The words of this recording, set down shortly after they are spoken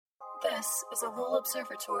This is a Lowell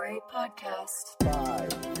Observatory podcast.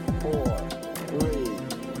 5, 4, 3,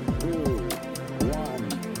 2, 1,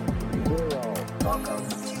 0. Welcome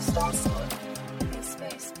to Star Stuff, a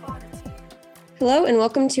space oddity. Hello, and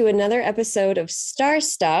welcome to another episode of Star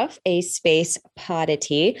Stuff, a space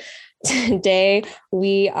oddity. Today,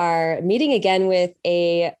 we are meeting again with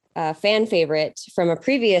a fan favorite from a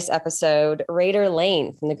previous episode, Rader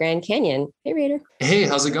Lane from the Grand Canyon. Hey, Rader. Hey,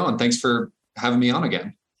 how's it going? Thanks for having me on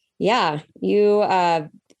again. Yeah, you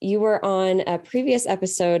were on a previous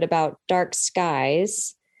episode about dark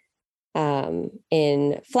skies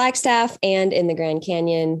in Flagstaff and in the Grand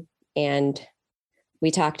Canyon, and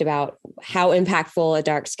we talked about how impactful a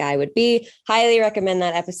dark sky would be. Highly recommend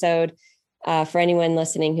that episode for anyone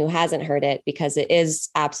listening who hasn't heard it, because it is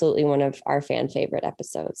absolutely one of our fan favorite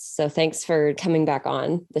episodes. So thanks for coming back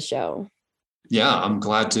on the show. Yeah, I'm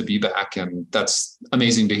glad to be back. And that's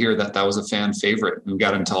amazing to hear that that was a fan favorite. We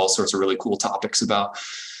got into all sorts of really cool topics about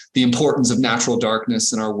the importance of natural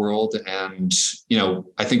darkness in our world. And,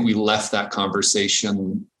 I think we left that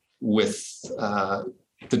conversation with the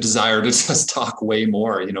desire to just talk way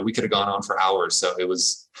more. We could have gone on for hours. So it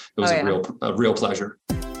was a real pleasure.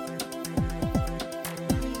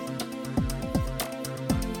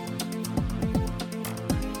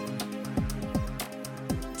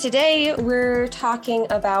 Today, we're talking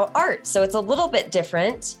about art, so it's a little bit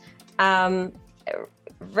different.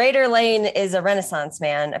 Rader Lane is a Renaissance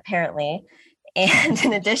man, apparently. And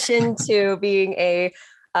in addition to being a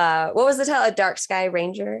dark sky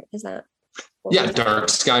ranger, is that? Dark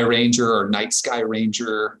sky ranger or night sky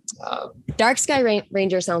ranger. Dark sky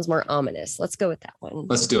ranger sounds more ominous. Let's go with that one.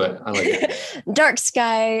 Let's do it. I like it. Dark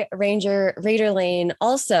sky ranger, Rader Lane,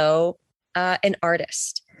 also an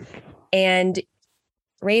artist. And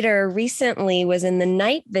Rader recently was in the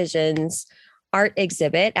Night Visions art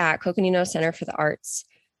exhibit at Coconino Center for the Arts,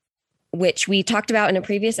 which we talked about in a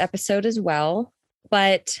previous episode as well.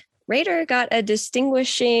 But Rader got a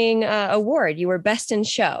distinguishing award. You were best in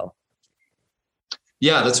show.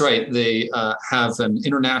 Yeah, that's right. They have an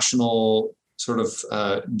international sort of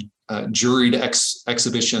juried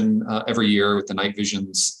exhibition every year with the Night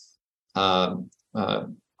Visions art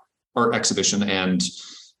exhibition. And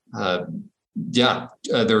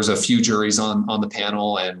there was a few juries on the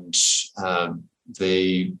panel, and I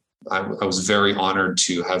was very honored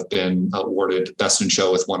to have been awarded Best in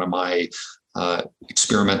Show with one of my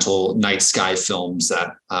experimental night sky films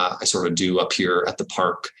that I sort of do up here at the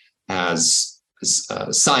park as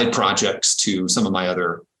side projects to some of my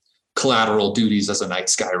other collateral duties as a night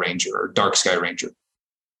sky ranger or dark sky ranger.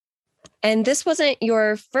 And this wasn't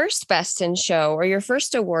your first Best in Show or your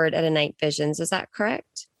first award at a Night Visions, is that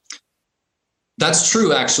correct? That's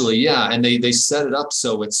true, actually. Yeah. And they set it up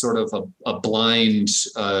so it's sort of a blind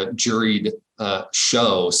juried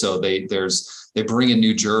show. So they bring in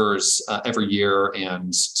new jurors every year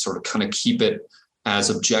and sort of kind of keep it as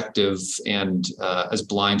objective and as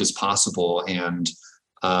blind as possible. And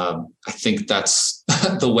I think that's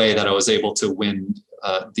the way that I was able to win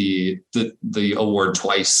the award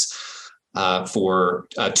twice for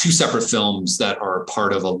two separate films that are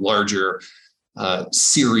part of a larger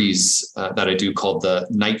series that I do called the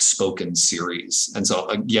Night Spoken series. And so,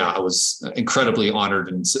 I was incredibly honored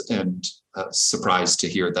and surprised to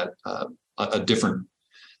hear that a different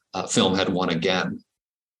film had won again.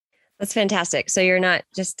 That's fantastic. So you're not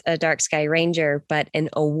just a dark sky ranger, but an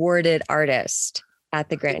awarded artist at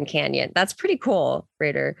the Grand Canyon. That's pretty cool,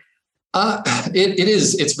 Rader. It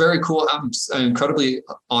is. It's very cool. I'm incredibly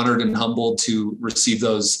honored and humbled to receive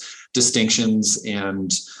those distinctions.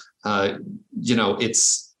 And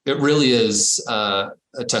it really is a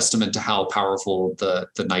testament to how powerful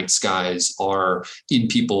the night skies are in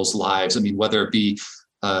people's lives. I mean, whether it be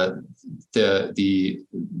the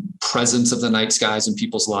presence of the night skies in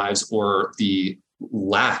people's lives or the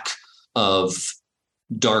lack of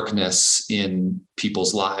darkness in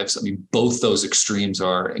people's lives. I mean, both those extremes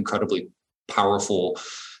are incredibly powerful,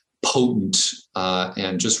 potent,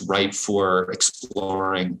 and just ripe for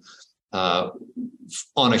exploring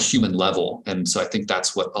on a human level. And so I think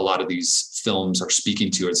that's what a lot of these films are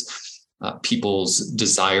speaking to, is people's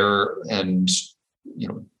desire and,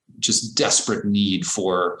 just desperate need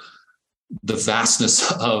for the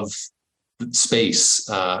vastness of space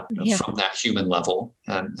from that human level.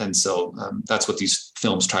 And so that's what these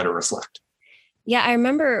films try to reflect. Yeah, I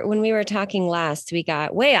remember when we were talking last, we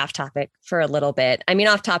got way off topic for a little bit. I mean,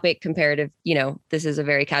 off topic comparative, this is a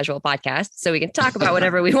very casual podcast, so we can talk about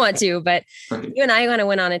whatever we want to. But right. You and I kind of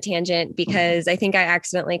went on a tangent because I think I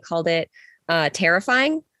accidentally called it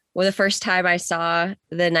terrifying well, the first time I saw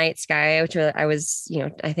the night sky, which I was,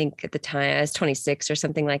 I think at the time I was 26 or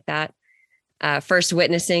something like that, first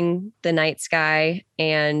witnessing the night sky.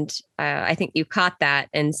 And I think you caught that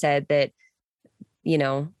and said that,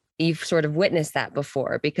 you've sort of witnessed that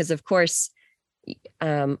before, because of course,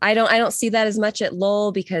 I don't see that as much at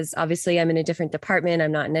Lowell, because obviously I'm in a different department.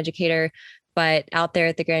 I'm not an educator, but out there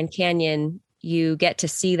at the Grand Canyon, you get to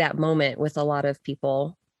see that moment with a lot of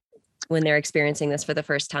people when they're experiencing this for the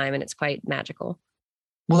first time, and it's quite magical.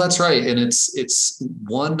 Well, that's right. And it's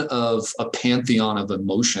one of a pantheon of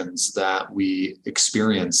emotions that we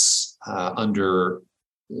experience under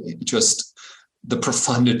just the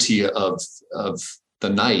profundity of the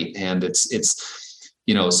night. And it's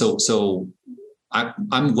so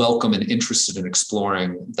I'm welcome and interested in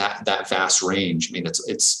exploring that vast range. I mean,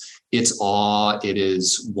 it's awe, it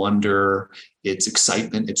is wonder, it's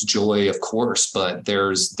excitement, it's joy, of course, but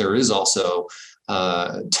there is also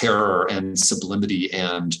terror and sublimity,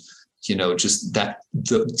 and just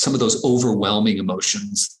some of those overwhelming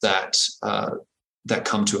emotions that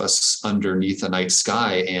come to us underneath a night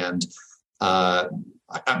sky. And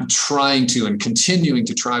I'm trying to and continuing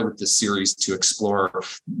to try with this series to explore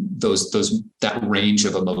that range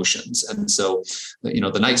of emotions. And so,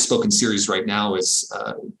 the Night Spoken series right now is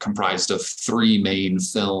comprised of 3 main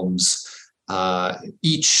films,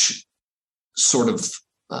 each sort of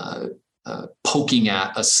poking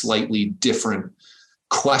at a slightly different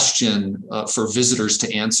question for visitors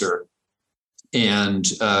to answer. And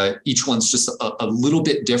each one's just a little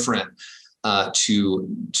bit different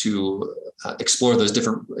to explore those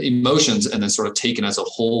different emotions, and then sort of taken as a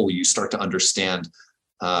whole, you start to understand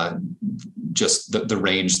just the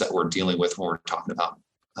range that we're dealing with when we're talking about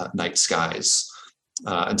night skies.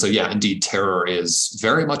 And so, yeah, indeed, terror is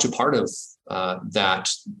very much a part of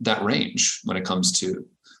that range when it comes to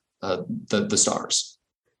the stars.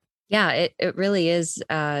 Yeah, it really is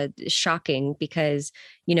shocking, because,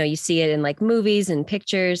 you see it in like movies and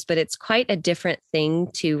pictures, but it's quite a different thing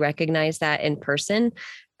to recognize that in person.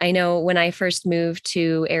 I know when I first moved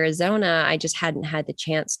to Arizona, I just hadn't had the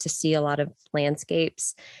chance to see a lot of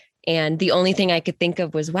landscapes. And the only thing I could think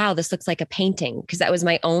of was, wow, this looks like a painting, because that was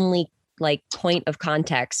my only like point of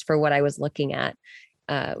context for what I was looking at.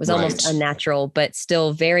 It was almost unnatural, but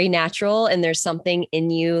still very natural. And there's something in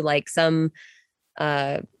you, like some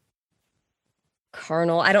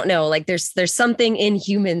carnal, I don't know, like there's something in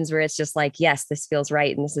humans where it's just like, yes, this feels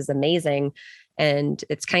right and this is amazing. And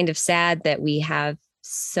it's kind of sad that we have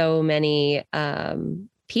so many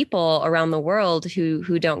people around the world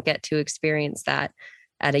who don't get to experience that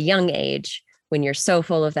at a young age, when you're so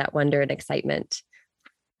full of that wonder and excitement.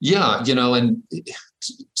 Yeah, and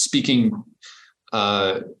speaking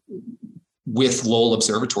with Lowell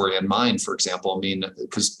Observatory in mind, for example, I mean,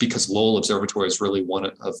 because Lowell Observatory is really one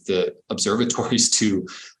of the observatories to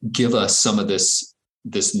give us some of this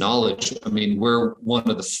knowledge. I mean, we're one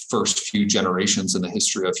of the first few generations in the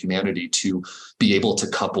history of humanity to be able to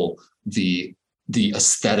couple the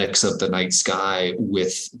aesthetics of the night sky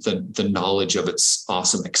with the knowledge of its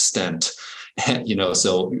awesome extent.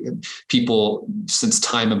 So people since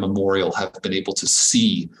time immemorial have been able to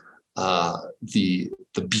see the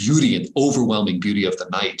beauty and overwhelming beauty of the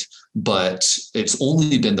night, but it's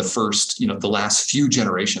only been the last few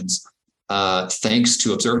generations, thanks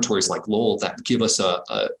to observatories like Lowell, that give us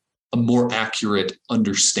a more accurate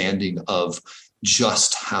understanding of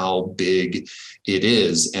just how big it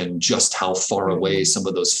is and just how far away some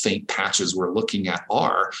of those faint patches we're looking at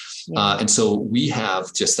are. Yeah. And so we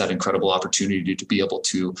have just that incredible opportunity to be able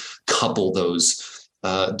to couple those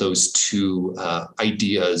two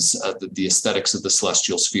ideas, the aesthetics of the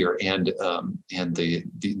celestial sphere and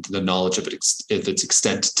the knowledge of its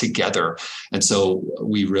extent together. And so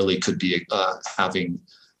we really could be having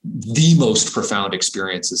the most profound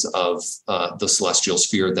experiences of the celestial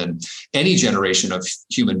sphere than any generation of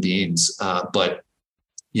human beings. But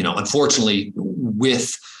unfortunately,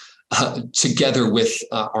 together with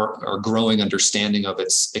our growing understanding of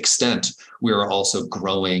its extent, we are also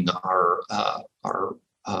growing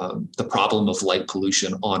the problem of light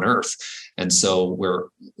pollution on Earth. And so we're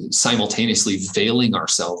simultaneously veiling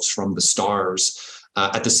ourselves from the stars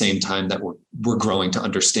at the same time that we're growing to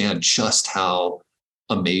understand just how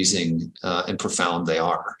amazing and profound they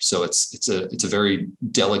are. So it's a very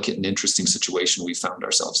delicate and interesting situation we found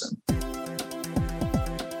ourselves in.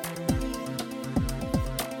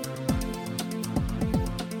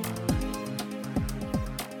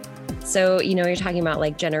 So, you're talking about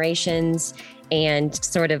like generations and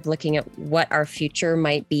sort of looking at what our future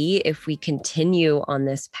might be if we continue on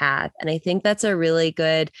this path. And I think that's a really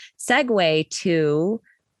good segue to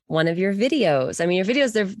one of your videos. I mean, your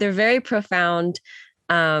videos, they're very profound.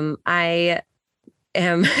 I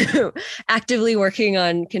am actively working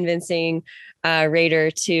on convincing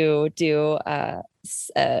Rader to do a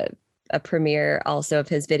premiere also of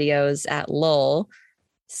his videos at Lowell.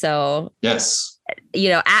 So Yes.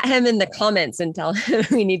 At him in the comments and tell him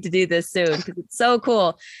we need to do this soon because it's so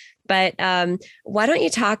cool. But why don't you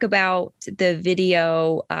talk about the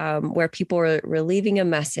video where people were leaving a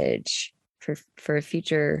message for a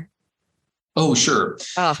future? Oh, sure.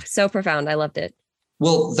 Oh, so profound. I loved it.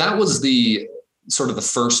 Well, that was the sort of the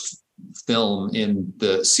first film in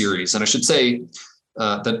the series. And I should say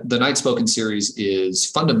the Night Spoken series is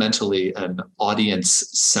fundamentally an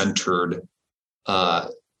audience-centered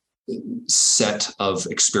set of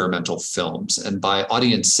experimental films. And by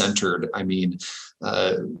audience-centered, I mean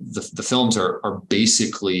the films are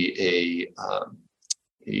basically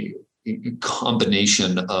a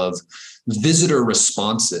combination of visitor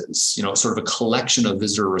responses, sort of a collection of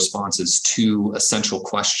visitor responses to essential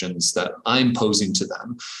questions that I'm posing to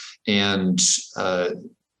them. And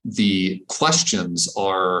the questions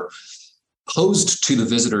are posed to the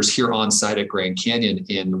visitors here on site at Grand Canyon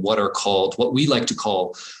in what we like to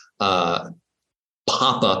call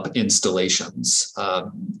pop-up installations.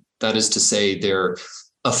 That is to say, they're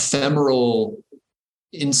ephemeral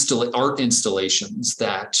art installations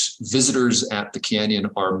that visitors at the canyon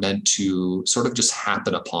are meant to sort of just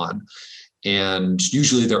happen upon. And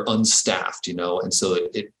usually they're unstaffed, and so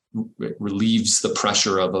it relieves the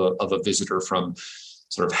pressure of a visitor from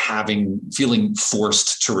sort of feeling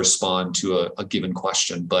forced to respond to a given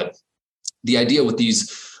question. But the idea with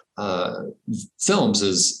these films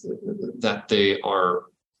is that they are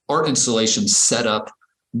art installations set up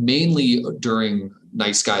mainly during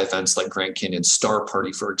night sky events like Grand Canyon Star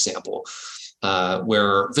Party, for example,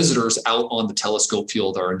 where visitors out on the telescope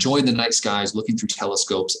field are enjoying the night skies, looking through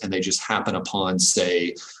telescopes, and they just happen upon,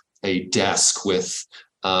 say, a desk with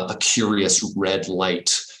a curious red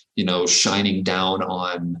light, shining down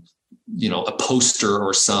on, a poster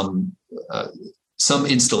or some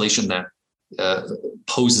installation that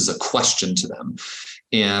poses a question to them.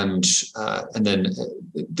 And then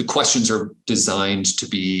the questions are designed to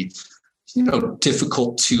be,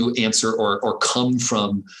 difficult to answer or come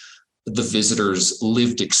from the visitor's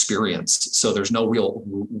lived experience. So there's no real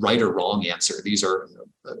right or wrong answer. These are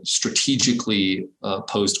strategically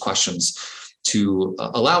posed questions to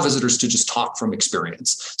allow visitors to just talk from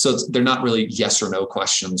experience. So they're not really yes or no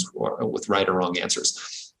questions with right or wrong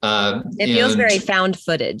answers. It feels very found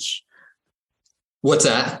footage. What's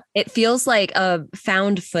that? It feels like a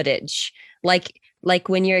found footage. Like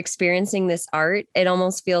when you're experiencing this art, it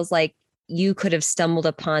almost feels like you could have stumbled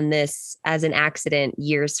upon this as an accident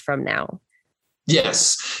years from now.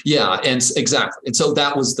 Yes. Yeah. And exactly. And so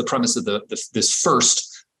that was the premise of this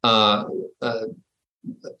first film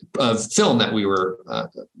that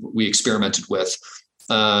we experimented with.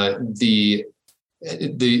 The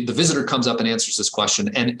visitor comes up and answers this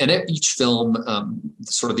question, and at each film,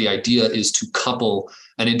 sort of the idea is to couple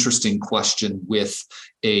an interesting question with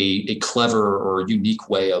a clever or unique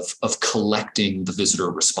way of collecting the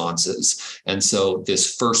visitor responses. And so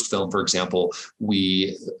this first film, for example,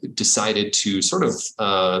 we decided to sort of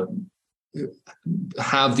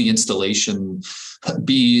have the installation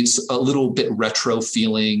be a little bit retro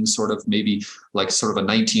feeling, sort of maybe like sort of a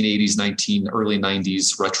 1980s, early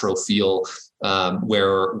 90s retro feel,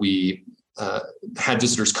 where we had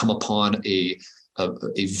visitors come upon a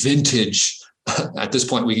vintage, at this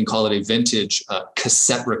point we can call it a vintage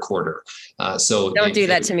cassette recorder. So don't do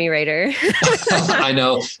that to me, Rader. I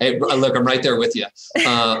know. Hey, look, I'm right there with you.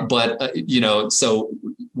 But so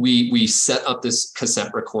we set up this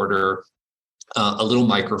cassette recorder, a little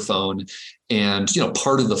microphone. And,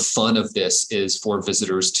 part of the fun of this is for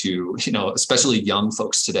visitors to, especially young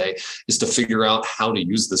folks today, is to figure out how to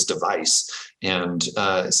use this device. And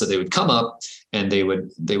so they would come up and they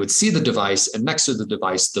would see the device, and next to the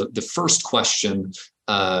device, the first question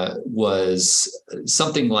was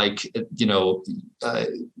something like,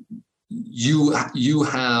 you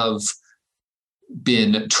have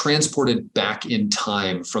been transported back in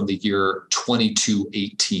time from the year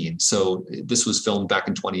 2218. So this was filmed back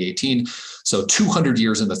in 2018. So 200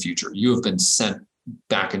 years in the future, you have been sent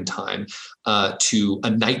back in time to a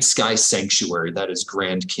night sky sanctuary that is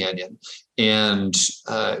Grand Canyon. And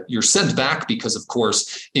you're sent back because, of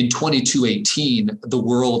course, in 2218, the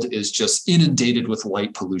world is just inundated with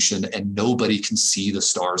light pollution and nobody can see the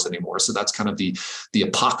stars anymore. So that's kind of the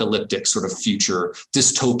apocalyptic sort of future,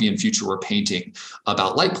 dystopian future we're painting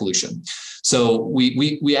about light pollution. So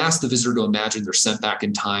we asked the visitor to imagine they're sent back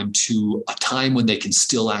in time to a time when they can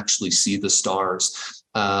still actually see the stars.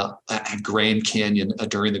 at Grand Canyon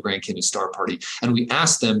during the Grand Canyon Star Party. And we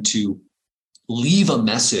asked them to leave a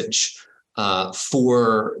message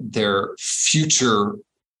for their future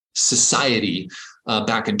society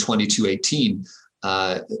back in 2218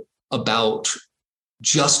 about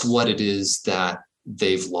just what it is that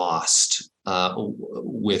they've lost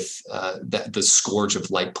with the scourge of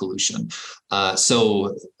light pollution.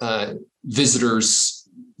 So visitors,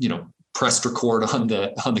 pressed record on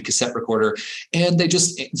the cassette recorder, and they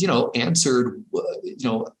just answered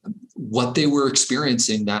what they were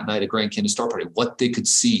experiencing that night at Grand Canyon Star Party, what they could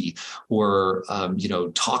see, or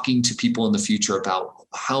talking to people in the future about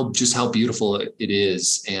how beautiful it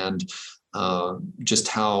is, and just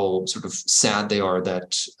how sort of sad they are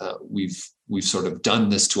that we've sort of done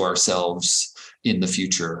this to ourselves in the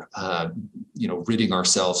future, veiling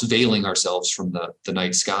ourselves from the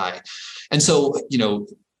night sky. And so,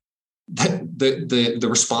 the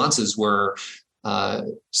responses were,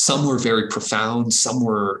 some were very profound, some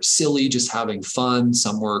were silly, just having fun,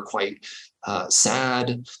 some were quite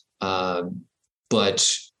sad,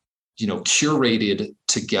 but curated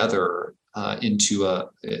together into a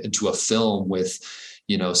film with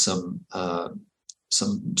some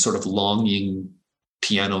sort of longing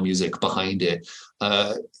piano music behind it,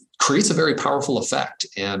 creates a very powerful effect.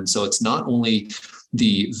 And so it's not only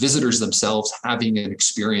the visitors themselves having an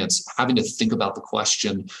experience, having to think about the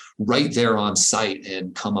question right there on site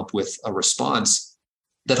and come up with a response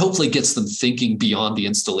that hopefully gets them thinking beyond the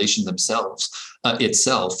installation itself,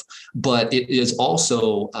 but it is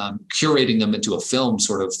also curating them into a film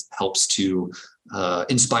sort of helps to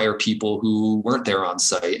inspire people who weren't there on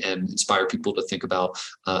site, and inspire people to think about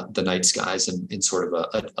the night skies in sort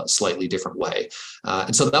of a slightly different way.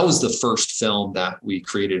 And so that was the first film that we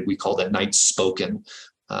created. We called it Night Spoken.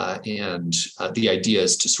 And the idea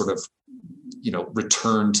is to sort of,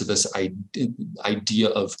 return to this idea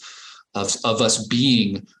of us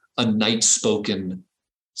being a night spoken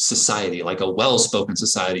society, like a well-spoken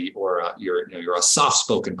society, or you're a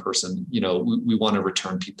soft-spoken person. We want to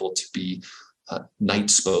return people to be night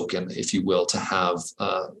spoken, if you will, to have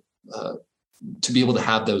to be able to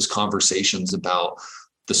have those conversations about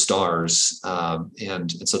the stars,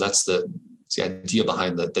 and so that's the idea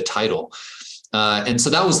behind the title. And so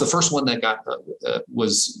that was the first one that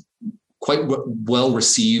was quite well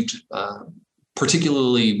received,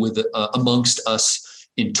 particularly with amongst us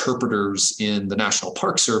interpreters in the National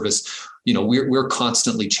Park Service. We're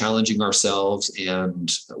constantly challenging ourselves, and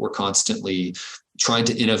we're constantly trying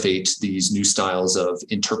to innovate these new styles of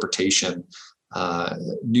interpretation,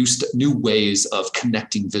 new ways of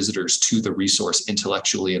connecting visitors to the resource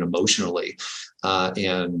intellectually and emotionally.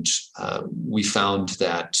 And we found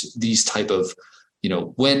that these type of,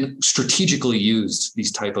 when strategically used,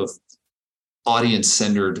 these type of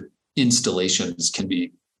audience-centered installations can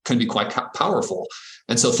be quite powerful.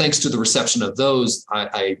 And so thanks to the reception of those,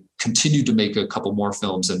 I continue to make a couple more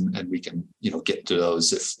films, and we can, get to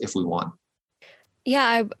those if we want.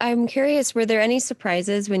 Yeah, I'm curious, were there any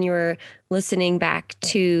surprises when you were listening back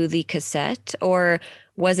to the cassette, or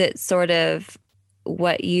was it sort of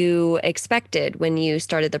what you expected when you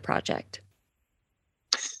started the project?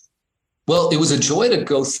 Well, it was a joy to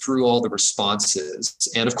go through all the responses.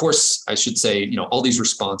 And of course, I should say, all these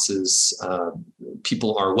responses,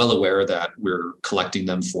 people are well aware that we're collecting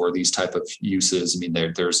them for these type of uses. I mean,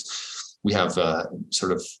 we have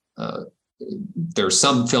there's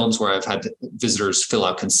some films where I've had visitors fill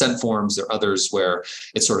out consent forms. There are others where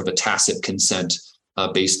it's sort of a tacit consent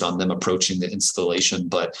based on them approaching the installation.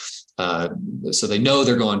 But so they know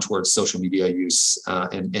they're going towards social media use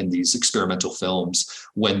and these experimental films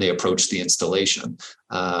when they approach the installation.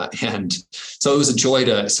 And so it was a joy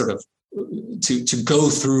to sort of to go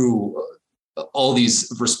through all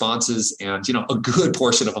these responses, and a good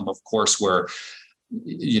portion of them, of course, were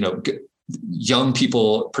young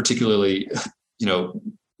people, particularly,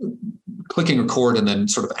 clicking record and then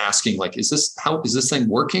sort of asking, like, is this thing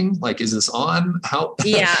working? Like, is this on? How?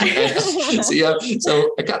 Yeah.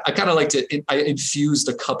 So I kind of like I infused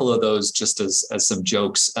a couple of those just as some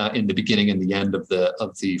jokes in the beginning and the end of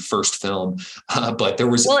the first film. But there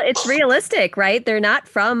was, well, it's realistic, right? They're not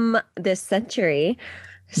from this century.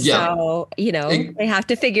 Yeah. So, they have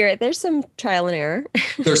to figure it. There's some trial and error.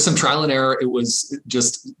 There's some trial and error. It was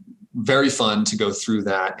just very fun to go through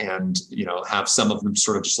that and, have some of them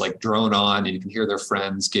sort of just like drone on, and you can hear their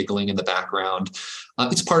friends giggling in the background.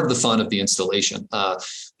 It's part of the fun of the installation.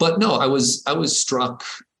 But no, I was struck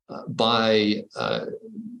by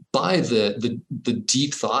the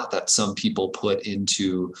deep thought that some people put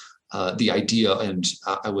into the idea. And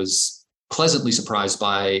I was pleasantly surprised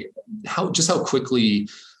by how quickly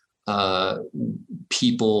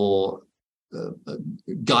people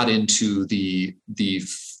got into the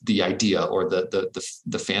idea or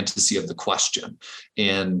the fantasy of the question,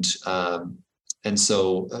 and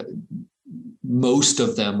so most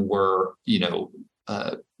of them were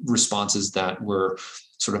responses that were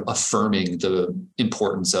sort of affirming the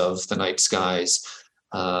importance of the night skies.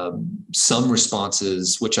 Some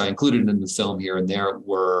responses, which I included in the film here and there,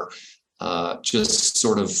 were just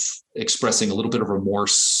sort of expressing a little bit of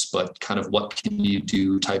remorse, but kind of what can you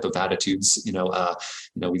do type of attitudes. We're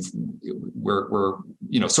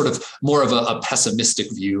sort of more of a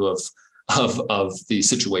pessimistic view of the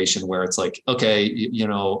situation, where it's like, okay,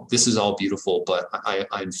 this is all beautiful, but I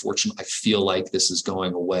unfortunately, I feel like this is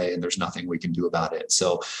going away and there's nothing we can do about it.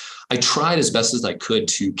 So I tried as best as I could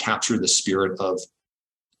to capture the spirit of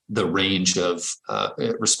the range of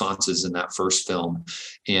responses in that first film,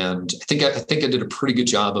 and I think I did a pretty good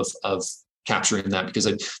job of capturing that, because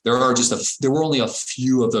there were only a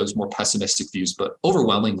few of those more pessimistic views, but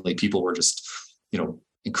overwhelmingly people were just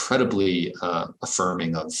incredibly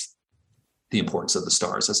affirming of the importance of the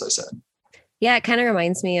stars, as I said. Yeah, it kind of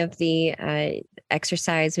reminds me of the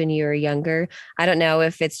exercise when you were younger. I don't know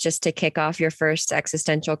if it's just to kick off your first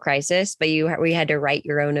existential crisis, but we had to write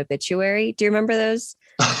your own obituary. Do you remember those?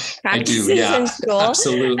 I do, yeah, in school?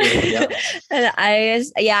 Absolutely, yeah. And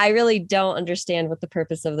I really don't understand what the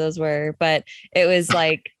purpose of those were, but it was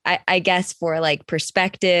like, I guess for like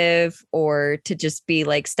perspective, or to just be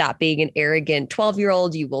like, stop being an arrogant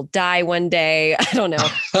 12-year-old, you will die one day. I don't know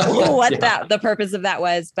what the purpose of that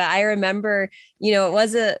was, but I remember,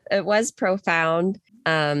 it was profound.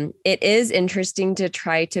 It is interesting to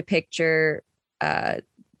try to picture,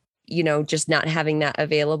 just not having that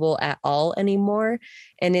available at all anymore.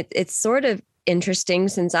 And it's sort of interesting,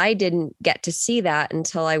 since I didn't get to see that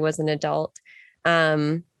until I was an adult.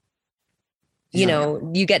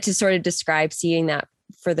 You get to sort of describe seeing that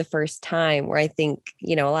for the first time, where I think,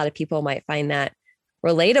 a lot of people might find that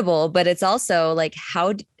relatable, but it's also like,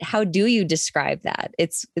 how do you describe that?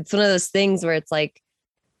 It's one of those things where it's like,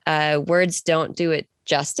 words don't do it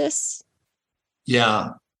justice. Yeah.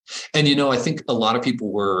 And, I think a lot of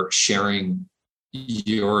people were sharing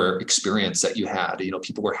your experience that you had.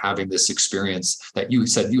 People were having this experience that you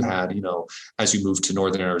said you had, as you moved to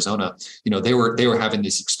Northern Arizona. They were having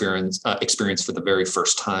this experience for the very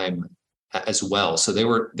first time as well. So they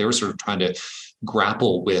were sort of trying to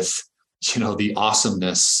grapple with, the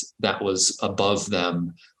awesomeness that was above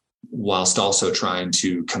them, whilst also trying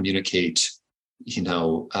to communicate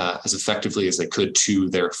as effectively as they could to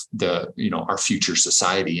our future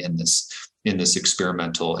society in this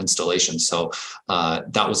experimental installation. So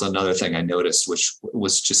that was another thing I noticed, which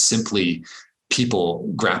was just simply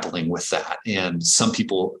people grappling with that. And some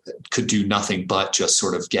people could do nothing but just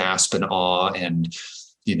sort of gasp in awe and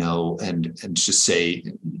just say,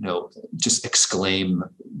 just exclaim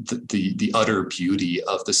the utter beauty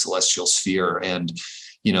of the celestial sphere. And,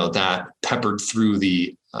 that peppered through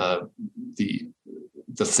the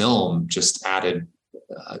film just added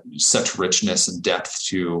such richness and depth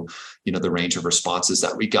to, the range of responses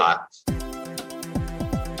that we got.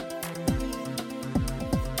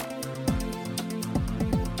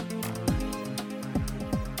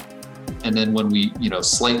 And then when we,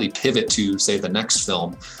 slightly pivot to, say, the next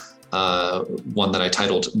film, one that I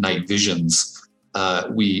titled Night Visions,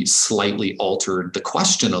 we slightly altered the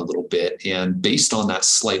question a little bit. And based on that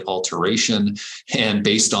slight alteration, and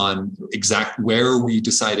based on exact where we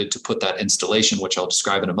decided to put that installation, which I'll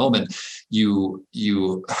describe in a moment, you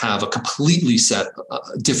have a completely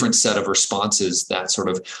different set of responses that sort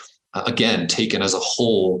of, again, taken as a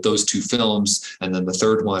whole, those two films, and then the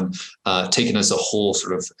third one, taken as a whole,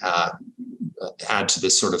 sort of add to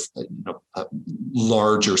this sort of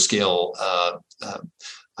larger scale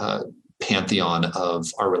pantheon of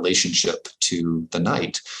our relationship to the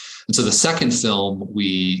night. And so the second film,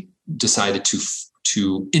 we decided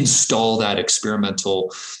to install that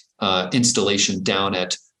experimental installation down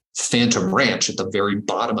at Phantom Ranch at the very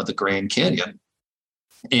bottom of the Grand Canyon.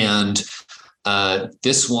 And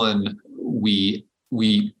this one, we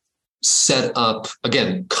set up,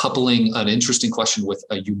 again, coupling an interesting question with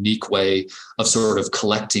a unique way of sort of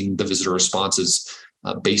collecting the visitor responses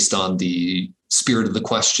based on the spirit of the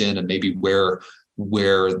question and maybe where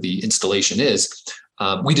the installation is.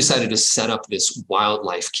 We decided to set up this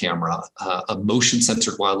wildlife camera, a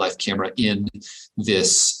motion-censored wildlife camera in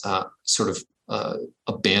this sort of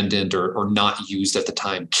abandoned or not used at the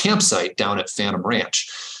time campsite down at Phantom Ranch.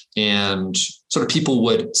 and sort of people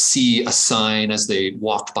would see a sign as they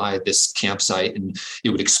walked by this campsite, and it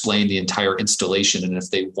would explain the entire installation. And if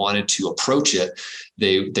they wanted to approach it,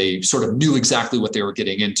 they sort of knew exactly what they were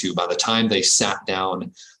getting into by the time they sat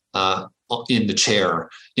down in the chair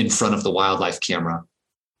in front of the wildlife camera,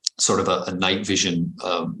 sort of a night vision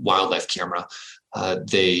wildlife camera.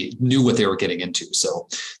 They knew what they were getting into. So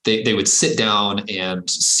they would sit down and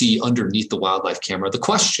see underneath the wildlife camera the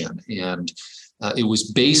question. And it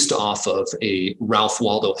was based off of a Ralph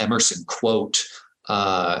Waldo Emerson quote,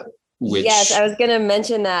 which... Yes, I was going to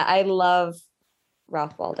mention that. I love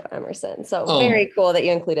Ralph Waldo Emerson. So very cool that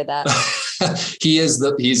you included that. He's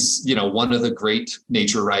one of the great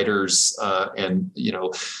nature writers, and,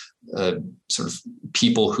 sort of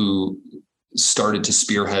people who started to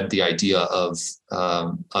spearhead the idea of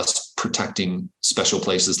us protecting special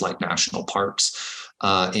places like national parks.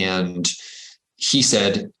 And he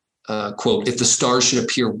said, quote, "If the stars should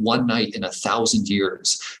appear one night in 1,000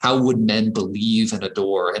 years, how would men believe and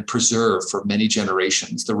adore and preserve for many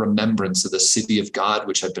generations the remembrance of the city of God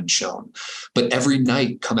which had been shown? But every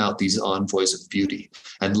night come out these envoys of beauty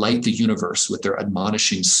and light the universe with their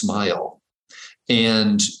admonishing smile."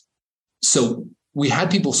 And so we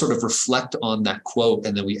had people sort of reflect on that quote,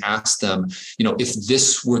 and then we asked them, if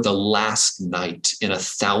this were the last night in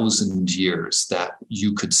 1,000 years that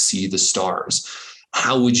you could see the stars,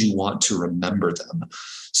 how would you want to remember them?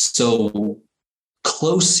 So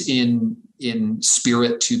close in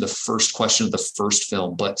spirit to the first question of the first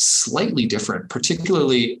film, but slightly different,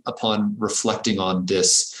 particularly upon reflecting on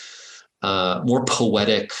this more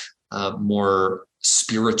poetic, more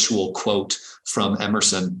spiritual quote from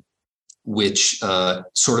Emerson, which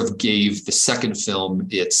sort of gave the second film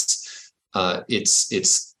its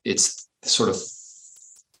sort of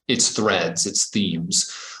its threads, its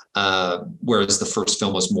themes. Whereas the first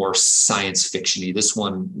film was more science fiction-y. This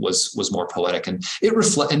one was more poetic, and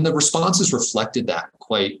and the responses reflected that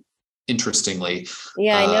quite interestingly.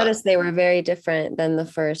 Yeah, I noticed they were very different than the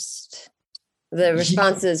first. The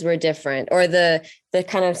responses were different, or the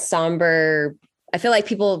kind of somber. I feel like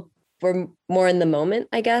people were more in the moment,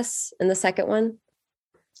 I guess, in the second one.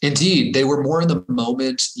 Indeed, they were more in the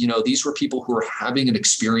moment. These were people who were having an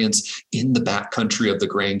experience in the backcountry of the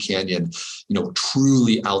Grand Canyon,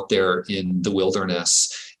 truly out there in the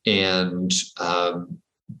wilderness. And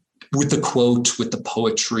with the quote, with the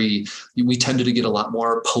poetry, we tended to get a lot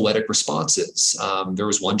more poetic responses. There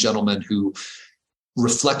was one gentleman who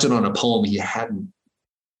reflected on a poem he hadn't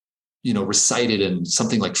recited in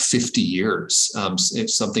something like 50 years.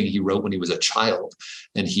 It's something he wrote when he was a child,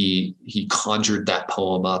 and he conjured that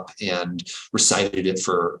poem up and recited it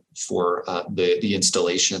for the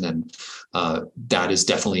installation. And that is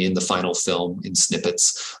definitely in the final film in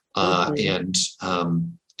snippets. And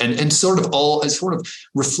sort of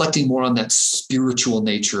reflecting more on that spiritual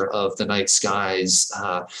nature of the night skies.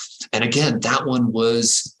 And again, that one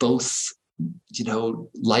was both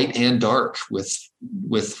light and dark with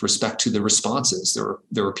respect to the responses.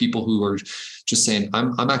 There were people who were just saying,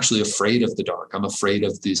 I'm actually afraid of the dark. I'm afraid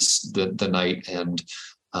of the night. And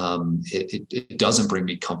it doesn't bring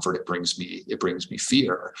me comfort. It brings me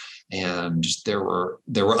fear. And there were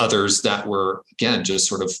others that were, again, just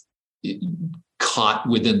sort of caught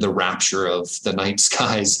within the rapture of the night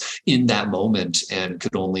skies in that moment, and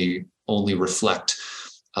could only reflect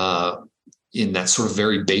in that sort of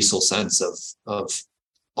very basal sense of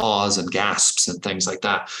awes and gasps and things like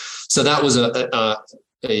that. So that was a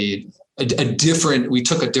different, we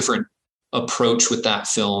took a different approach with that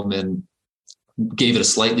film and gave it a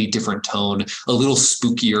slightly different tone, a little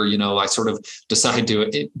spookier. I sort of decided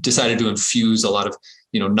to infuse a lot of,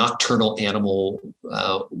 nocturnal animal,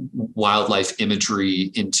 wildlife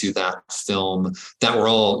imagery into that film that were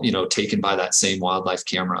all, taken by that same wildlife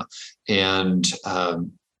camera, and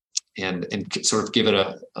sort of give it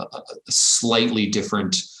a slightly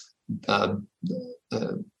different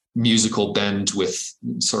musical bend, with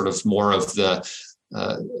sort of more of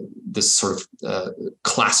this sort of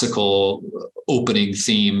classical opening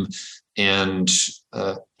theme, and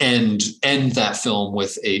end that film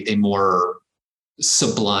with a more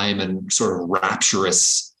sublime and sort of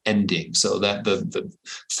rapturous ending. So that the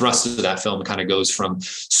thrust of that film kind of goes from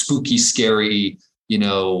spooky, scary,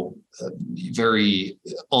 very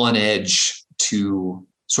on edge, to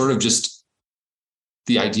sort of just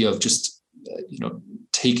the idea of just,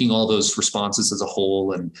 taking all those responses as a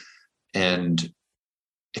whole and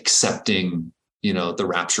accepting, the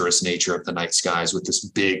rapturous nature of the night skies with this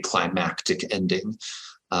big climactic ending.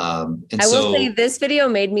 And I will say this video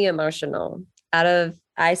made me emotional. Out of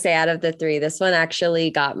I say out of the three, this one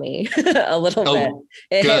actually got me a little bit. Oh,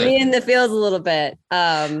 It hit good. me in the feels a little bit.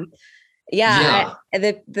 Yeah.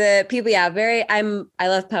 The people, I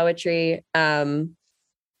love poetry. I'm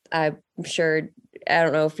sure, I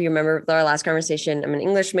don't know if you remember our last conversation. I'm an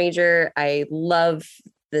English major. I love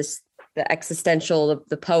the existential,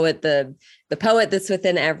 the poet that's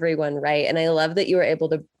within everyone. Right. And I love that you were able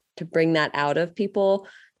to bring that out of people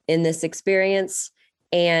in this experience.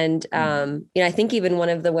 And, I think even one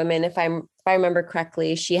of the women, if I remember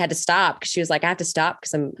correctly, she had to stop because she was like, I have to stop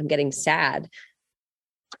because I'm getting sad.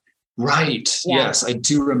 Right. Yeah. Yes, I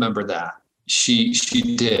do remember that. She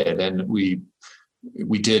did. And we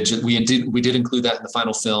did include that in the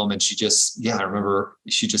final film. And she just, I remember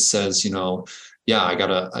she just says,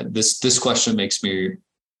 this question makes me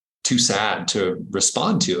too sad to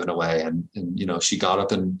respond to in a way. And she got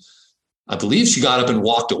up and I believe she got up and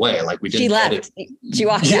walked away. Like we didn't. She left. She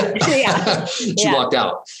walked out. Yeah. She walked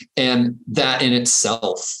out. And that in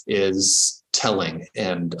itself is telling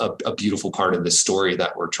and a beautiful part of the story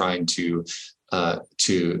that we're trying to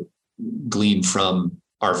glean from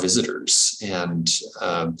our visitors. And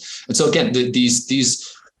so again, these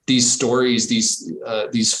stories,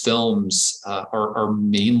 these films are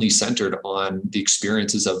mainly centered on the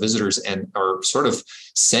experiences of visitors and are sort of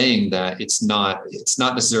saying that it's not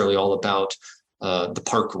necessarily all about the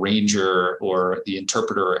park ranger or the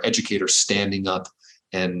interpreter or educator standing up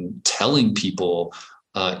and telling people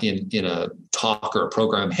in a talk or a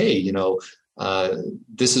program, hey,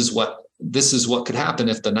 this is what could happen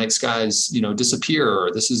if the night skies, disappear,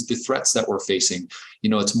 or this is the threats that we're facing.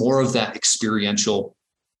 It's more of that experiential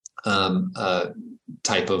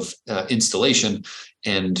type of installation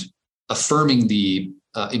and affirming the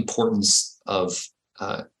importance of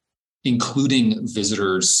including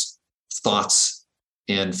visitors' thoughts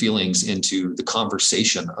and feelings into the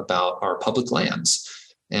conversation about our public lands.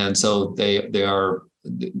 And so they are,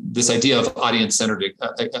 this idea of audience-centered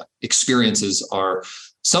experiences are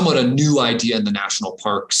somewhat a new idea in the national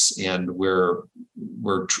parks, and we're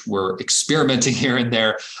experimenting here and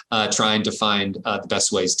there, trying to find the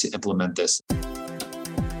best ways to implement this.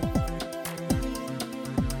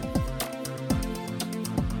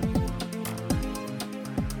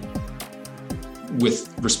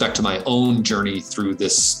 With respect to my own journey through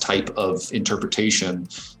this type of interpretation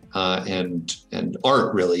and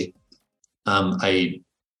art, really,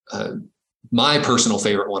 my personal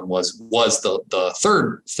favorite one was the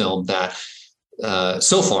third film that,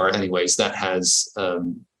 so far anyways, that has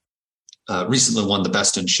recently won the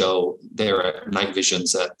Best in Show there at Night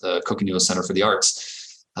Visions at the Coconino Center for the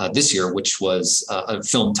Arts this year, which was a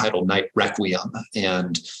film titled Night Requiem.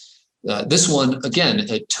 And this one, again,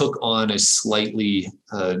 it took on a slightly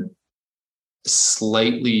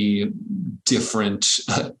different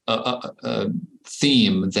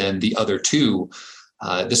theme than the other two.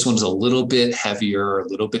 This one's a little bit heavier, a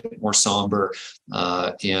little bit more somber,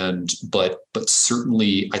 but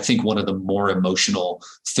certainly I think one of the more emotional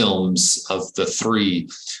films of the three,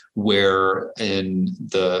 where in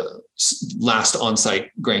the last on-site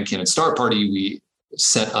Grand Canyon Star Party, we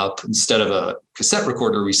set up, instead of a cassette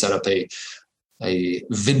recorder, we set up a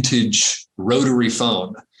vintage rotary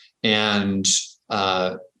phone. And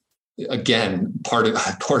again, part of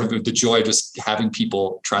the joy, just having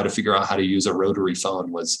people try to figure out how to use a rotary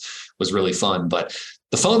phone was really fun. But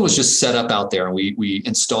the phone was just set up out there, and we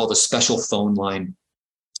installed a special phone line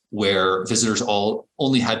where visitors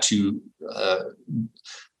only had to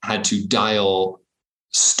dial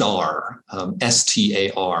star,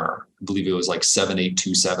 STAR. I believe it was like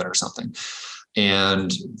 7827 or something,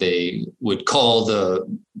 and they would call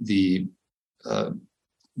the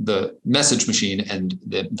message machine, and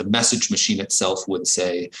the message machine itself would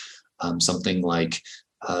say something like,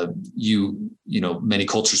 many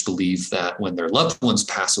cultures believe that when their loved ones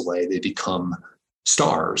pass away, they become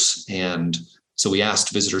stars. And so we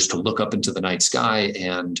asked visitors to look up into the night sky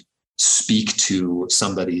and speak to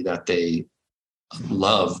somebody that they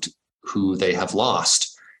loved, who they have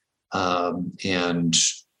lost. And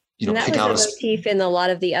that pick was out a motif in a lot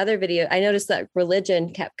of the other videos. I noticed that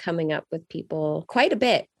religion kept coming up with people quite a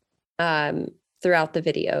bit throughout the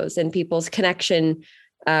videos, and people's connection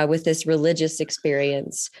with this religious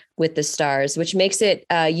experience with the stars, which makes it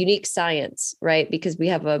unique science, right? Because we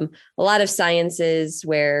have a lot of sciences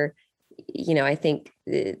where, I think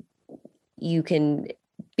you can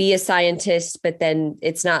be a scientist, but then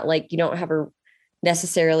it's not like you don't have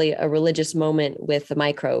necessarily a religious moment with the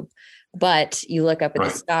microbe. But you look up at the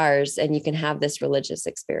stars and you can have this religious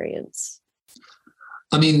experience.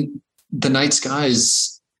 I mean, the night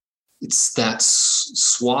skies, it's that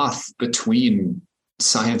swath between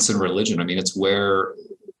science and religion. I mean, it's where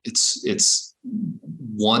it's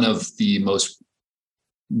one of the most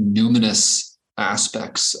numinous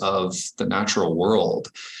aspects of the natural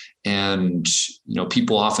world. And,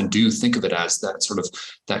 people often do think of it as that sort of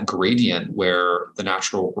that gradient where the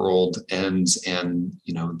natural world ends and,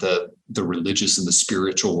 the religious and the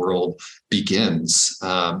spiritual world begins.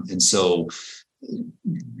 And so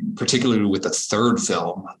particularly with the third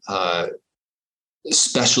film,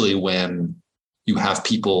 especially when you have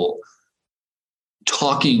people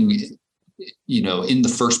talking, in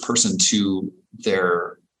the first person to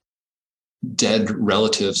their dead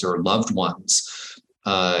relatives or loved ones,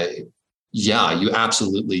 you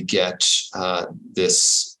absolutely get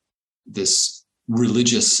this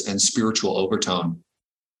religious and spiritual overtone,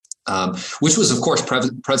 which was, of course,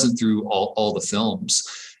 present through all the films.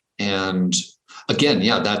 And again,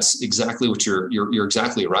 that's exactly what you're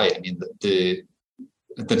exactly right. I mean,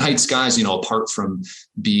 the night skies, apart from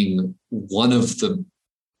being one of the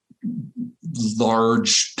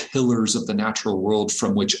large pillars of the natural world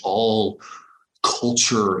from which all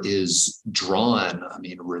culture is drawn. I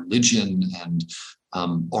mean, religion and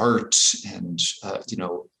art and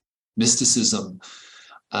mysticism.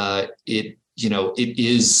 It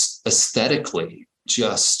is aesthetically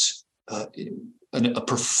just a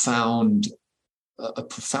profound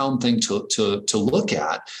thing to look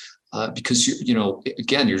at, because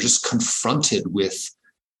you're just confronted with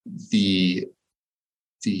the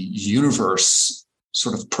universe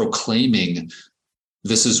sort of proclaiming,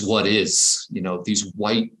 this is what is. These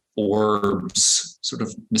white orbs sort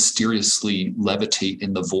of mysteriously levitate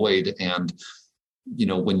in the void. And,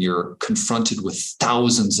 when you're confronted with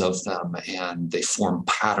thousands of them and they form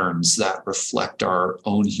patterns that reflect our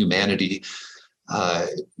own humanity,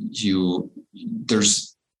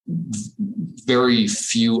 there's very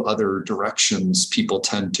few other directions people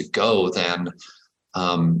tend to go than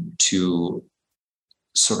to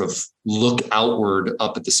sort of look outward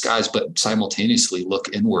up at the skies, but simultaneously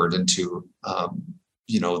look inward into,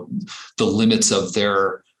 the limits of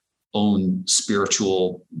their own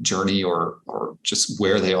spiritual journey or just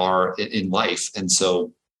where they are in life. And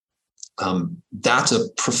so that's a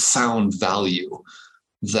profound value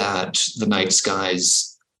that the night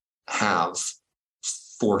skies have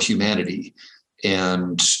for humanity.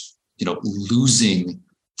 And, losing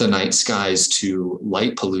the night skies to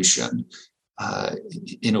light pollution,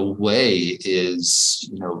 in a way is,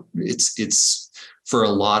 it's for a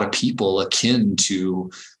lot of people akin to,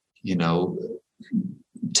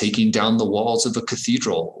 taking down the walls of a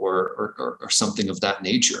cathedral or something of that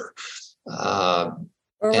nature. Right.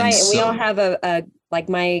 And we all have a like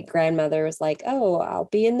my grandmother was like, oh, I'll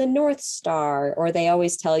be in the North Star. Or they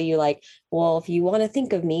always tell you like, well, if you want to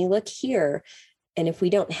think of me, look here. And if we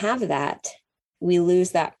don't have that, we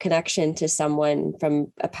lose that connection to someone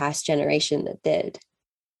from a past generation that did.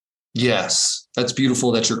 Yes, that's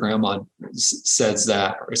beautiful that your grandma said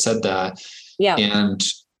that. Yeah. And,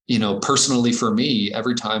 personally for me,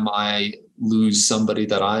 every time I lose somebody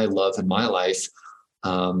that I love in my life,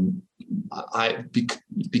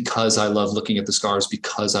 because I love looking at the stars,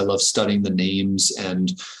 because I love studying the names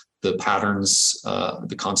and the patterns,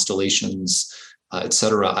 the constellations,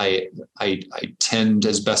 etc. I tend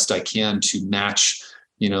as best I can to match,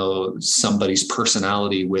 somebody's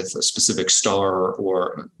personality with a specific star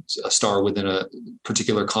or a star within a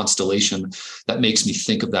particular constellation that makes me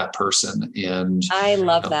think of that person. And I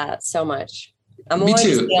love that so much. I'm me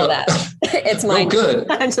too. To steal that. It's mine. Oh, good.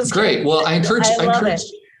 Great. Well, I encourage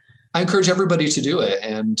everybody to do it.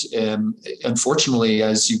 And unfortunately,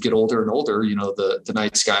 as you get older and older, the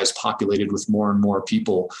night sky is populated with more and more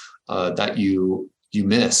people that you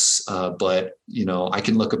miss. But, I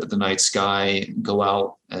can look up at the night sky, go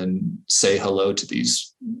out and say hello to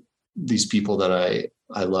these people that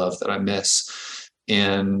I love, that I miss.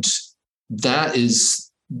 And that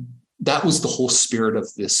was the whole spirit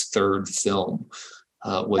of this third film,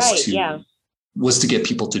 was to get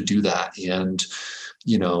people to do that. And,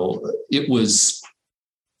 it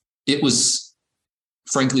was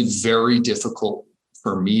frankly very difficult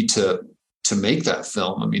for me to make that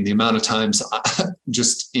film. I mean, the amount of times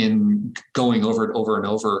just in going over it over and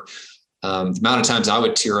over, the amount of times I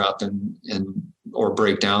would tear up and or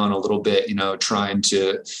break down a little bit, trying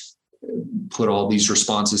to put all these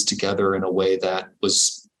responses together in a way that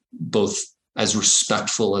was both as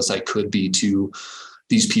respectful as I could be to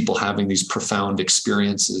these people having these profound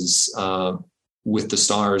experiences with the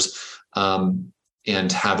stars,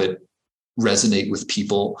 and have it resonate with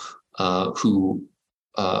people who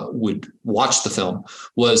would watch the film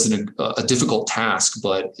was a difficult task.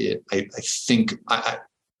 But I think I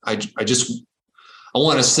I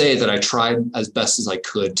want to say that I tried as best as I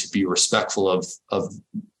could to be respectful of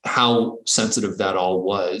how sensitive that all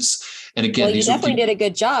was. And again, well, you definitely did a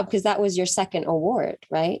good job, because that was your second award,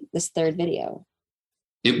 right? This third video.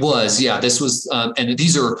 It was, yeah. This was, and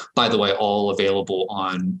these are, by the way, all available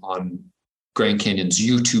on Grand Canyon's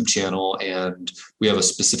YouTube channel, and we have a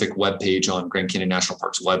specific webpage on Grand Canyon National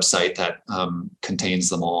Park's website that contains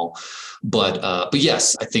them all. But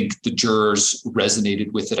yes, I think the jurors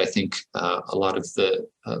resonated with it. I think a lot of the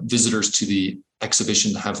visitors to the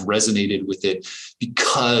exhibition have resonated with it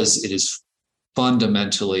because it is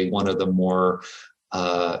fundamentally one of the more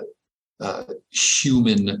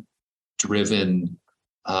human-driven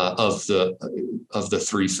of the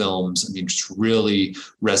three films. I mean, just really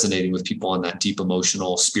resonating with people on that deep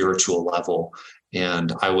emotional, spiritual level.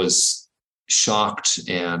 And I was shocked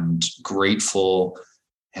and grateful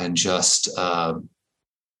and just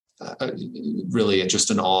really just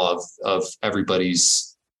in awe of everybody's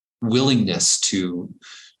willingness to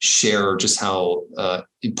share just how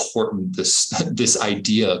important this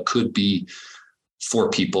idea could be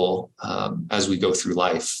for people as we go through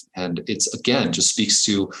life. And it's, again, just speaks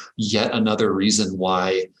to yet another reason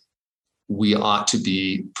why we ought to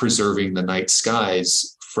be preserving the night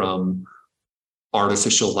skies from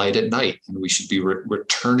artificial light at night. And we should be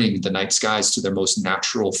returning the night skies to their most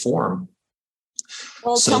natural form.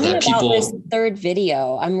 Well, so tell me that about this third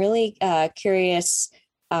video. I'm really curious.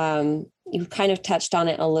 You kind of touched on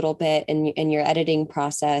it a little bit in your editing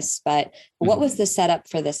process, but what was the setup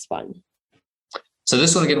for this one? So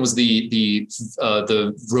this one, again, was the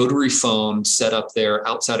rotary phone set up there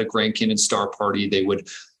outside of Grand Canyon Star Party.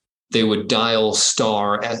 They would dial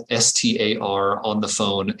star, STAR, on the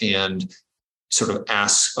phone and sort of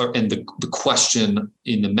ask, and the question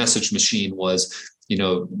in the message machine was,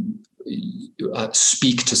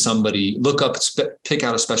 speak to somebody, look up, pick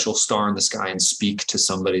out a special star in the sky and speak to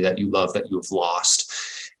somebody that you love, that you have lost.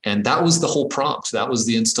 And that was the whole prompt. That was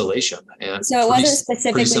the installation. And so it wasn't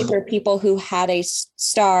specifically for people who had a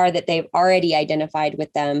star that they've already identified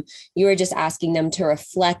with them. You were just asking them to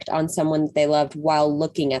reflect on someone that they loved while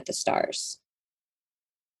looking at the stars.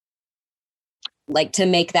 Like to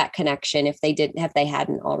make that connection if they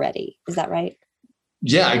hadn't already. Is that right?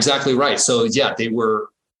 Yeah, exactly right. So yeah, they were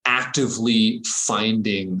actively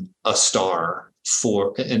finding a star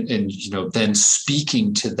for, and then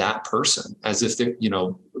speaking to that person as if they,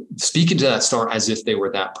 speaking to that star as if they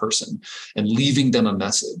were that person, and leaving them a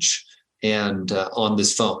message and on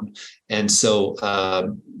this phone. And so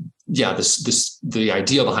the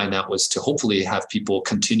idea behind that was to hopefully have people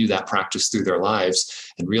continue that practice through their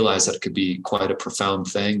lives and realize that it could be quite a profound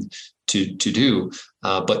thing to do.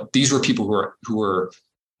 But these were people who were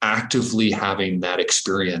actively having that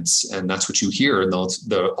experience, and that's what you hear in all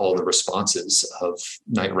the responses of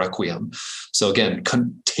Night Requiem. So again,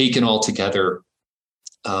 taken all together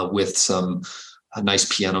with some nice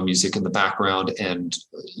piano music in the background and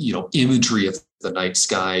imagery of the night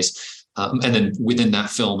skies, and then within that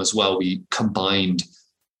film as well, we combined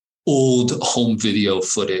old home video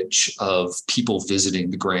footage of people visiting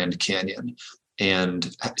the Grand Canyon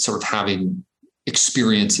and sort of having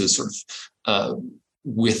experiences sort of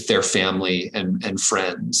with their family and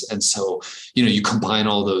friends. And so, you combine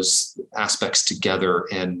all those aspects together,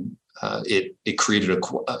 and it created a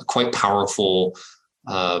quite powerful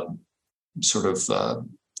sort of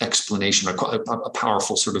explanation, a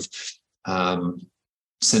powerful sort of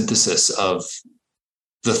synthesis of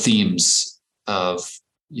the themes of,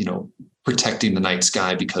 protecting the night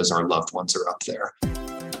sky because our loved ones are up there.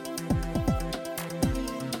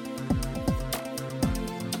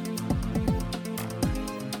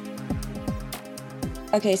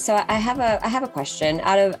 Okay, so I have a question.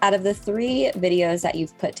 Out of the three videos that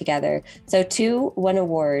you've put together, so 2 won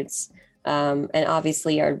awards, and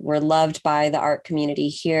obviously were loved by the art community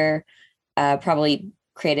here. Probably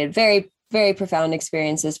created very, very profound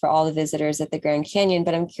experiences for all the visitors at the Grand Canyon.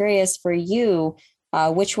 But I'm curious, for you,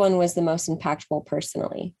 which one was the most impactful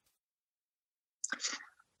personally?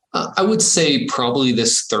 I would say probably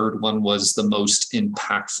this third one was the most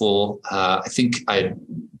impactful. I think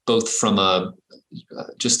both from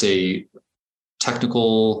just a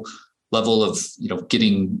technical level of,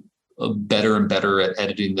 getting better and better at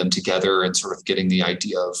editing them together and sort of getting the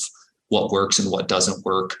idea of what works and what doesn't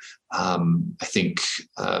work. I think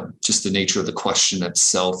just the nature of the question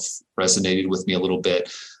itself resonated with me a little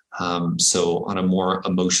bit. So on a more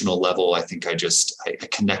emotional level, I think I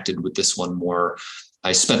connected with this one more.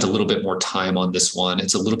 I spent a little bit more time on this one.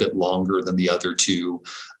 It's a little bit longer than the other two.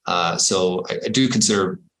 So I do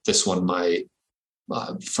consider this one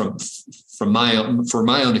for my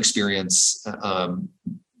own experience,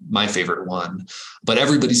 my favorite one. But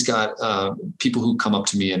everybody's got people who come up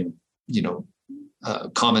to me and,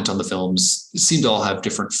 comment on the films, seem to all have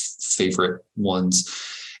different favorite ones.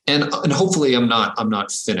 And hopefully I'm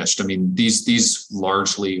not finished. I mean, these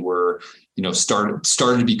largely were,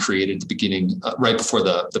 started to be created at the beginning, right before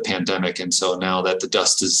the pandemic. And so now that the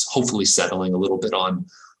dust is hopefully settling a little bit on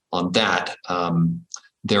that,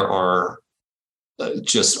 there are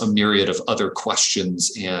just a myriad of other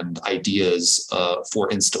questions and ideas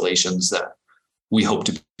for installations that we hope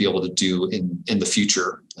to be able to do in the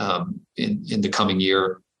future, in the coming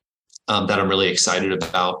year, that I'm really excited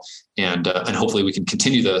about, and hopefully we can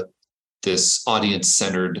continue this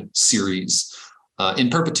audience-centered series in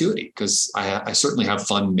perpetuity, because I certainly have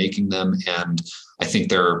fun making them, and I think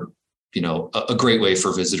they're a great way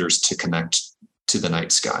for visitors to connect to the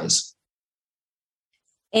night skies.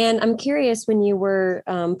 And I'm curious, when you were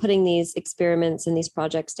putting these experiments and these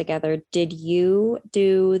projects together, did you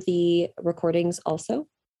do the recordings also?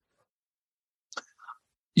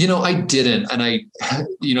 I didn't. And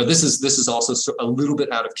this is also a little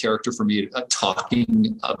bit out of character for me,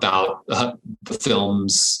 talking about the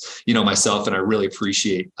films, myself. And I really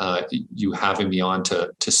appreciate you having me on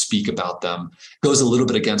to speak about them. It goes a little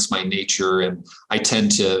bit against my nature. And I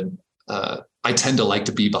tend to like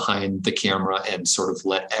to be behind the camera and sort of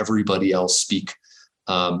let everybody else speak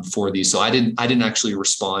for these. So I didn't actually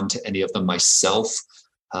respond to any of them myself.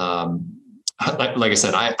 Like I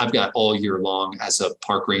said, I've got all year long as a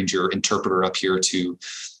park ranger interpreter up here to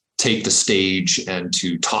take the stage and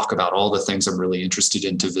to talk about all the things I'm really interested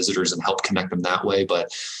in to visitors and help connect them that way.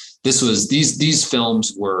 But these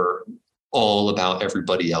films were all about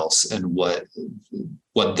everybody else and what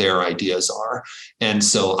their ideas are. And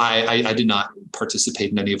so I did not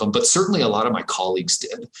participate in any of them, but certainly a lot of my colleagues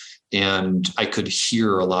did. And I could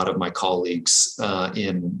hear a lot of my colleagues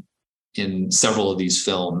in several of these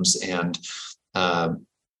films. And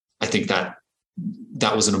I think that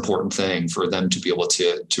was an important thing for them to be able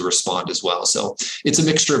to respond as well. So it's a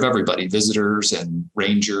mixture of everybody, visitors and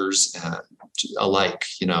rangers alike,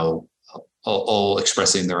 all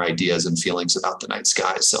expressing their ideas and feelings about the night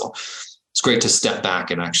sky. So it's great to step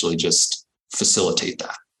back and actually just facilitate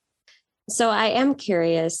that. So I am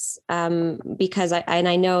curious, because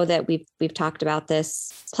I know that we've talked about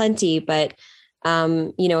this plenty, but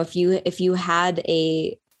if you had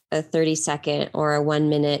a 30-second or a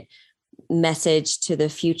 1-minute message to the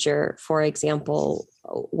future, for example,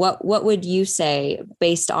 what would you say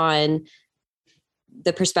based on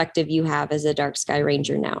the perspective you have as a dark sky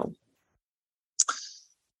ranger now?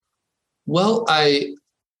 Well, I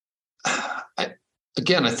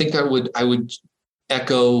think I would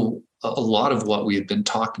echo a lot of what we had been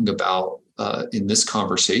talking about in this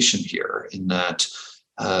conversation here, in that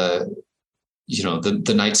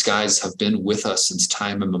the night skies have been with us since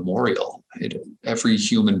time immemorial. Every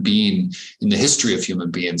human being in the history of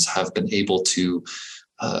human beings have been able to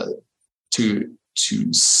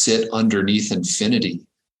sit underneath infinity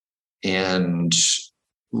and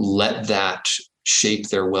let that shape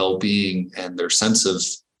their well-being and their sense of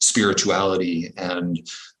spirituality and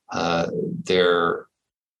their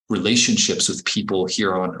relationships with people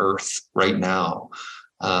here on Earth right now.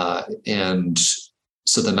 And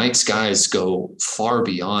so the night skies go far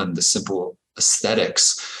beyond the simple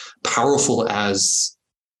aesthetics. Powerful as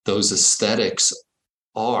those aesthetics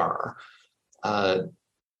are,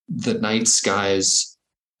 the night skies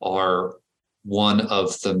are one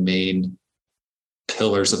of the main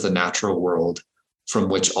pillars of the natural world from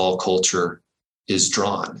which all culture is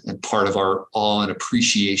drawn. And part of our awe and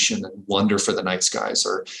appreciation and wonder for the night skies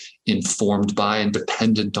are informed by and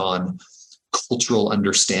dependent on cultural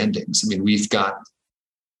understandings. I mean, we've got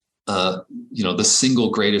the single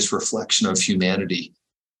greatest reflection of humanity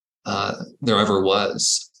there ever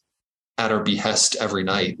was at our behest every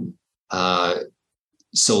night,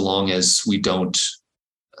 so long as we don't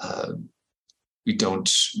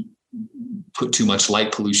put too much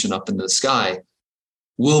light pollution up in the sky,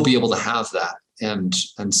 we'll be able to have that. And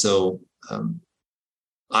so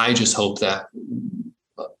I just hope that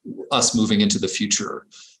us moving into the future,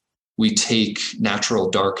 we take natural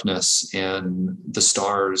darkness and the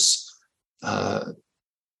stars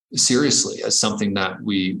seriously as something that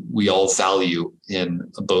we all value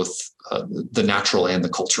in both the natural and the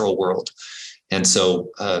cultural world. And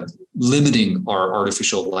so limiting our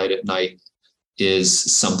artificial light at night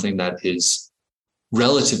is something that is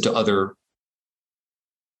relative to other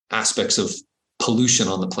aspects of pollution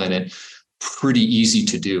on the planet pretty easy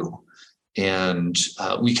to do. And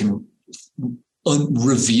we can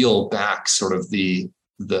reveal back sort of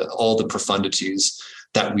all the profundities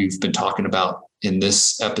that we've been talking about in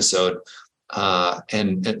this episode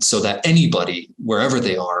and so that anybody, wherever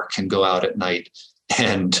they are, can go out at night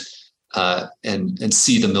and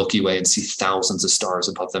see the Milky Way and see thousands of stars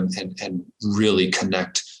above them, and really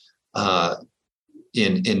connect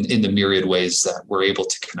in the myriad ways that we're able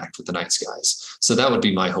to connect with the night skies. So that would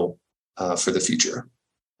be my hope for the future.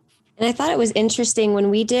 And I thought it was interesting when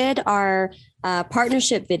we did our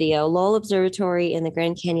partnership video. Lowell Observatory and the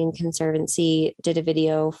Grand Canyon Conservancy did a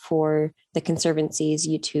video for the Conservancy's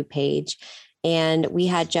YouTube page. And we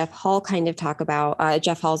had Jeff Hall kind of talk about,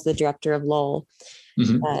 Jeff Hall's the director of Lowell,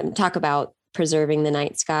 talk about preserving the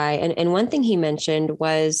night sky. And one thing he mentioned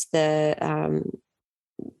was the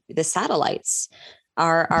satellites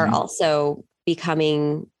are also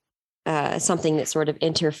becoming something that sort of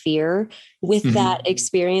interfere with that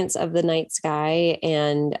experience of the night sky.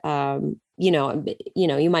 And,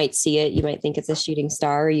 you might see it, you might think it's a shooting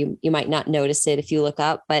star, you might not notice it if you look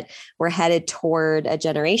up, but we're headed toward a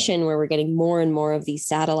generation where we're getting more and more of these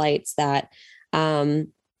satellites that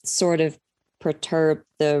sort of perturb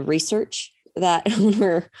the research that when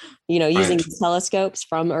we're, using these telescopes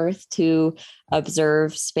from Earth to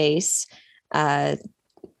observe space. There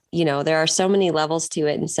are so many levels to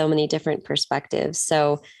it and so many different perspectives.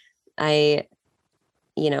 So a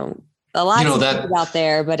lot to think about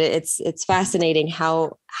there, but it's fascinating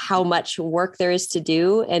how much work there is to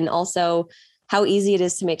do, and also how easy it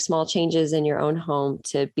is to make small changes in your own home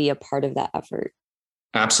to be a part of that effort.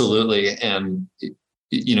 Absolutely. And,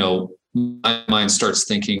 my mind starts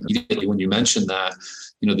thinking immediately when you mentioned that,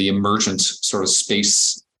 the emergent sort of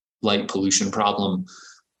space light pollution problem,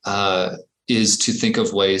 is to think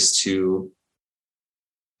of ways to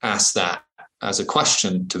ask that as a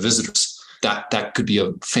question to visitors. That could be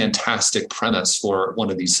a fantastic premise for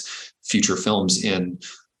one of these future films in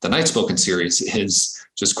the Night Spoken series, is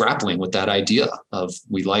just grappling with that idea of,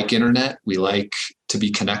 we like internet, we like to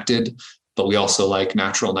be connected, but we also like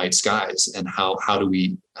natural night skies, and how do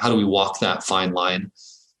we walk that fine line?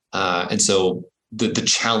 And so the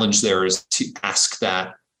challenge there is to ask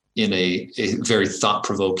that in a very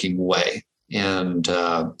thought-provoking way. And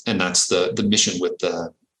that's the mission with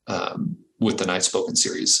the Night Spoken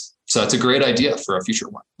series. So that's a great idea for a future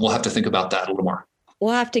one. We'll have to think about that a little more.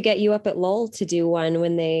 We'll have to get you up at Lowell to do one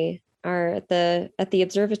when they are at the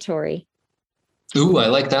observatory. Ooh, I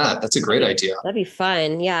like that. That's a great idea. That'd be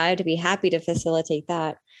fun. Yeah, I'd be happy to facilitate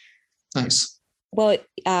that. Nice. Well,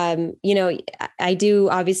 I do.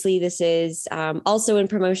 Obviously, this is also in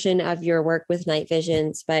promotion of your work with Night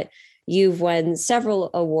Visions, but you've won several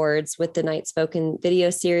awards with the Night Spoken video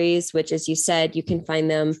series, which, as you said, you can find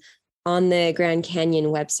them on the Grand Canyon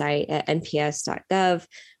website at nps.gov.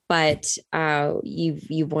 But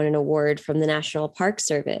you've won an award from the National Park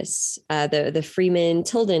Service, the Freeman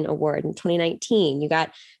Tilden Award in 2019. You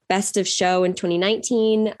got Best of Show in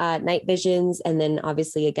 2019, Night Visions, and then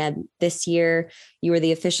obviously again this year, you were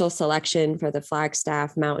the official selection for the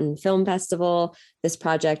Flagstaff Mountain Film Festival. This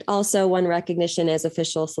project also won recognition as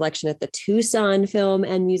official selection at the Tucson Film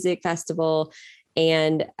and Music Festival.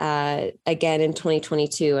 And again, in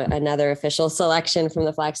 2022, another official selection from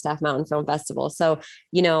the Flagstaff Mountain Film Festival. So,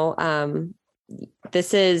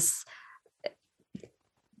 this is,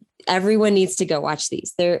 everyone needs to go watch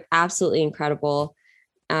these. They're absolutely incredible.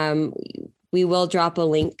 We will drop a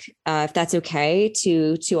link, if that's okay,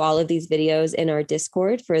 to all of these videos in our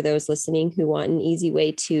Discord for those listening who want an easy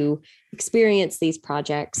way to experience these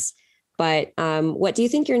projects. But what do you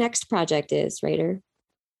think your next project is, Rader?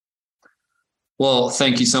 Well,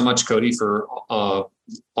 thank you so much, Cody, for all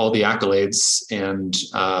the accolades. And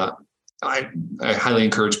I highly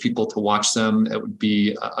encourage people to watch them. It would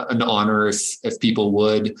be an honor if people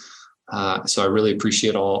would. So I really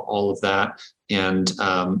appreciate all of that. And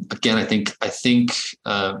again, I think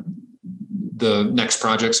the next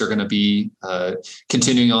projects are going to be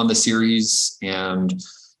continuing on the series, and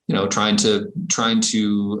trying to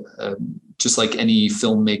just like any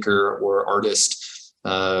filmmaker or artist,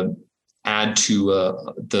 add to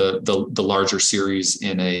the larger series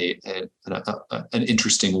in an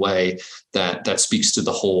interesting way that speaks to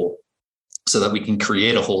the whole, so that we can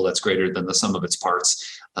create a whole that's greater than the sum of its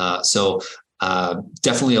parts. So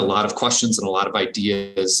definitely a lot of questions and a lot of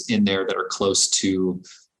ideas in there that are close to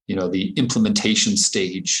the implementation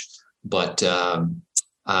stage, but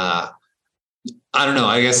I don't know.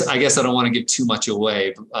 I guess I don't want to give too much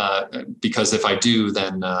away, because if I do,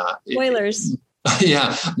 then spoilers.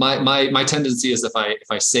 Yeah, my tendency is if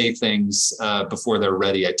I say things before they're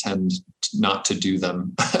ready, I tend not to do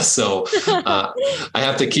them. So I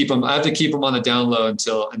have to keep them. I have to keep them on the down low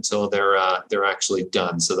until they're actually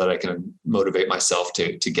done, so that I can motivate myself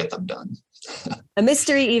to get them done. A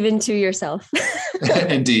mystery even to yourself.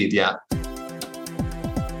 Indeed, yeah.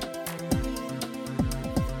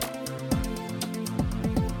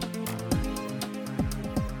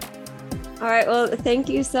 All right. Well, thank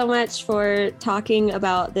you so much for talking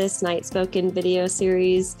about this Night Spoken video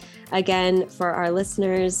series. Again, for our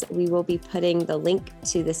listeners, we will be putting the link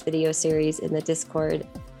to this video series in the Discord.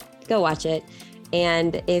 Go watch it.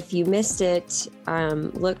 And if you missed it,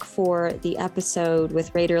 look for the episode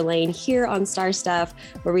with Rader Lane here on Star Stuff,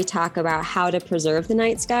 where we talk about how to preserve the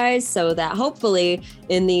night skies so that hopefully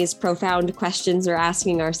in these profound questions we're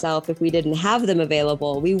asking ourselves, if we didn't have them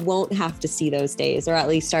available, we won't have to see those days, or at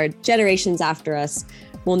least our generations after us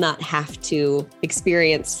will not have to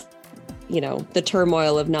experience, the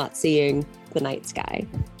turmoil of not seeing the night sky.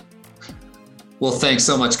 Well, thanks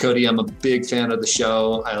so much, Cody. I'm a big fan of the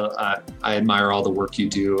show. I admire all the work you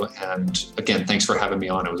do. And again, thanks for having me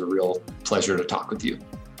on. It was a real pleasure to talk with you.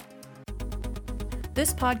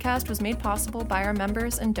 This podcast was made possible by our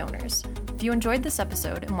members and donors. If you enjoyed this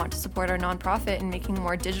episode and want to support our nonprofit in making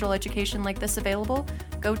more digital education like this available,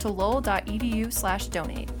 go to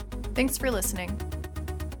lowell.edu/donate. Thanks for listening.